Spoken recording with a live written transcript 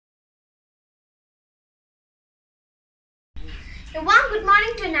A warm good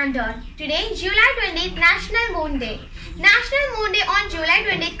morning to Nandor. Today, July 20th, National Moon Day. National Moon Day on July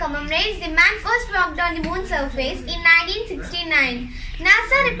 20th commemorates the man first walked on the moon surface in 1969.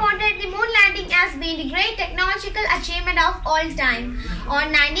 NASA reported the moon landing as being the great technological achievement of all time. On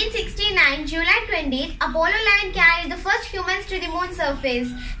 1969, July 20th, Apollo 11 carried the first humans to the moon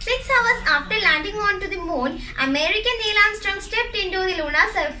surface. 6 hours after landing onto the moon, American Neil Armstrong stepped into the lunar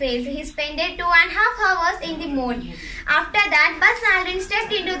surface. He spent 2.5 hours in the moon. After that, Buzz Aldrin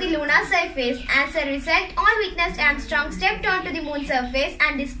stepped into the lunar surface. As a result, all witnessed Armstrong stepped onto the moon surface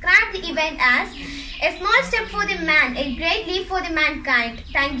and described the event as a small step for the man, a great leap for the mankind.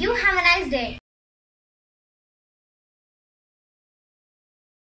 Thank you. Have a nice day.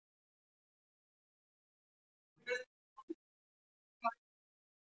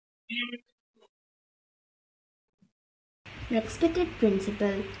 Respected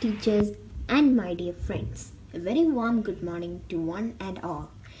principal, teachers, and my dear friends, a very warm good morning to one and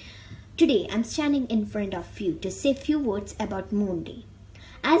all. Today I'm standing in front of you to say few words about Moon Day.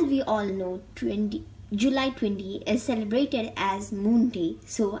 As we all know, July 20 is celebrated as Moon Day,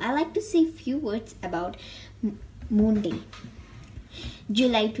 so I like to say few words about Moon Day.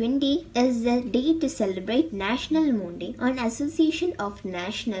 July 20 is the day to celebrate National Moon Day. On association of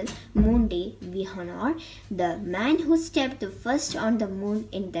National Moon Day, we honor the man who stepped first on the moon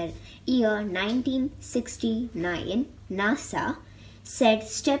in the year 1969. NASA said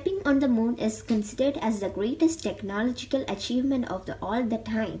stepping on the moon is considered as the greatest technological achievement of all the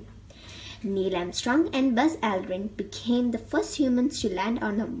time. Neil Armstrong and Buzz Aldrin became the first humans to land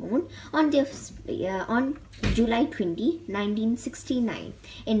on the moon on July 20, 1969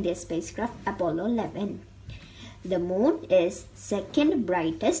 in their spacecraft Apollo 11. The moon is second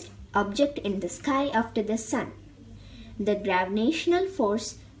brightest object in the sky after the sun. The gravitational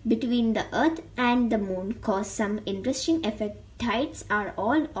force between the Earth and the moon caused some interesting effects. Tides are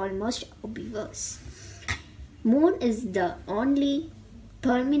almost obvious. Moon is the only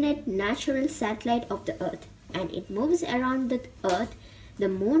permanent natural satellite of the Earth, and it moves around the Earth. The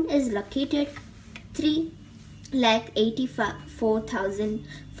moon is located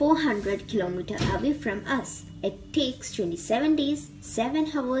 384,400 kilometers away from us. It takes 27 days, 7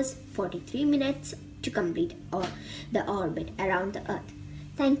 hours, 43 minutes to complete the orbit around the Earth.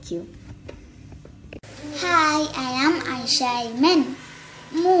 Thank you. Hi, I am Aisha Iman.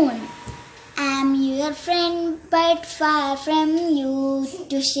 Moon. I am your friend but far from you.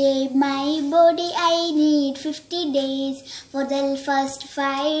 To shape my body I need 50 days. For the first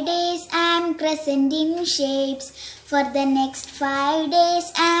 5 days I am crescent in shapes. For the next 5 days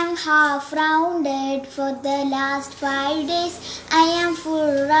I am half rounded. For the last 5 days I am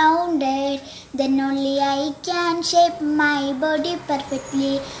full rounded. Then only I can shape my body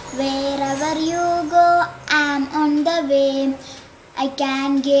perfectly. Wherever you go I am on the way. I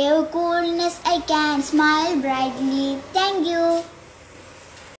can give coolness, I can smile brightly. Thank you.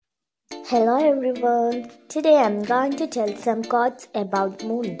 Hello everyone. Today I'm going to tell some quotes about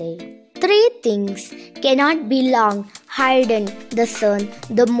Moon Day. 3 things cannot be long hidden: the sun,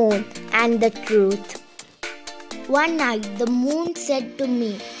 the moon, and the truth. One night the moon said to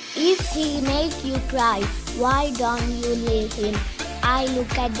me, "If he make you cry, why don't you leave him?" I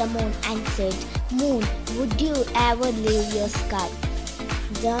looked at the moon and said, "Moon, would you ever leave your sky?"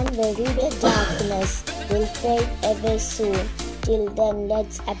 Don't worry, the darkness will fade away soon. Till then,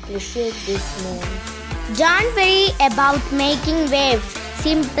 let's appreciate this moon. Don't worry about making waves.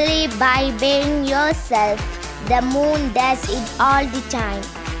 Simply by being yourself, the moon does it all the time.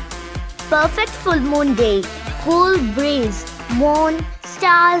 Perfect full moon day. Cool breeze, moon,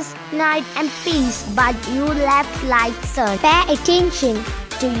 stars, night and peace, but you left like sun. Pay attention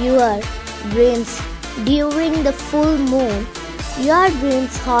to your dreams during the full moon. Your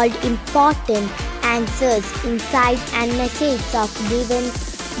dreams hold important answers inside and messages of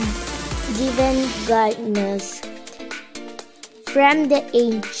divine guidance from the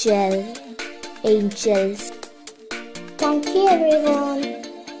angels. Thank you everyone.